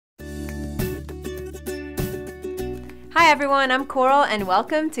Hi everyone, I'm Coral and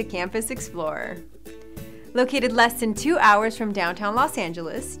welcome to Campus Explorer. Located less than 2 hours from downtown Los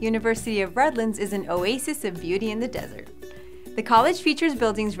Angeles, University of Redlands is an oasis of beauty in the desert. The college features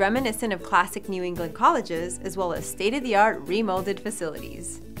buildings reminiscent of classic New England colleges, as well as state-of-the-art remolded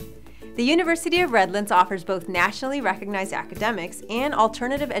facilities. The University of Redlands offers both nationally recognized academics and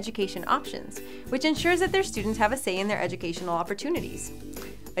alternative education options, which ensures that their students have a say in their educational opportunities.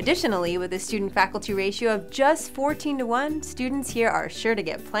 Additionally, with a student-faculty ratio of just 14:1, students here are sure to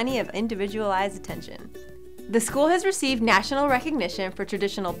get plenty of individualized attention. The school has received national recognition for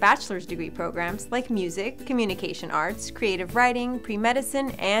traditional bachelor's degree programs like music, communication arts, creative writing,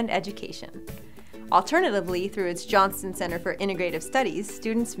 pre-medicine, and education. Alternatively, through its Johnston Center for Integrative Studies,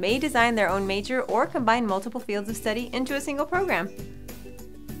 students may design their own major or combine multiple fields of study into a single program.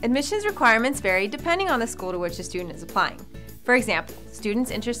 Admissions requirements vary depending on the school to which a student is applying. For example,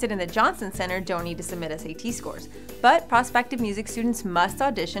 students interested in the Johnston Center don't need to submit SAT scores, but prospective music students must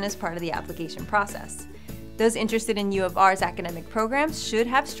audition as part of the application process. Those interested in U of R's academic programs should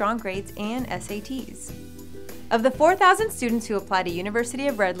have strong grades and SATs. Of the 4,000 students who apply to University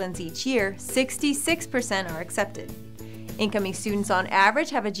of Redlands each year, 66% are accepted. Incoming students on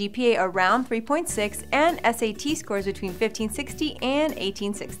average have a GPA around 3.6 and SAT scores between 1560 and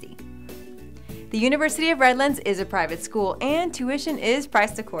 1860. The University of Redlands is a private school and tuition is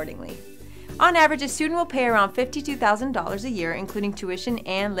priced accordingly. On average, a student will pay around $52,000 a year, including tuition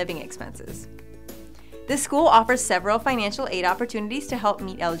and living expenses. The school offers several financial aid opportunities to help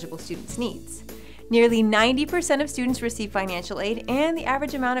meet eligible students' needs. Nearly 90% of students receive financial aid, and the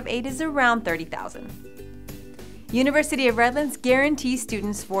average amount of aid is around $30,000. University of Redlands guarantees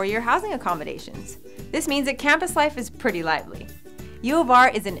students 4-year housing accommodations. This means that campus life is pretty lively. U of R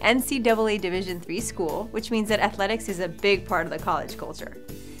is an NCAA Division III school, which means that athletics is a big part of the college culture.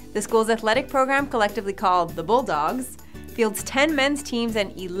 The school's athletic program, collectively called the Bulldogs, fields 10 men's teams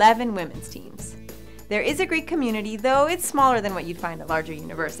and 11 women's teams. There is a Greek community, though it's smaller than what you'd find at larger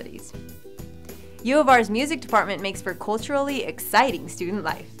universities. U of R's music department makes for culturally exciting student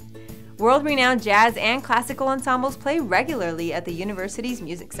life. World-renowned jazz and classical ensembles play regularly at the university's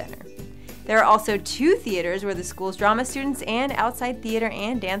music center. There are also 2 theaters where the school's drama students and outside theater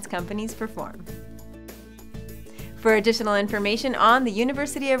and dance companies perform. For additional information on the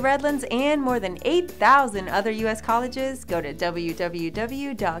University of Redlands and more than 8,000 other U.S. colleges, go to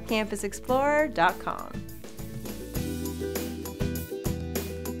www.campusexplorer.com.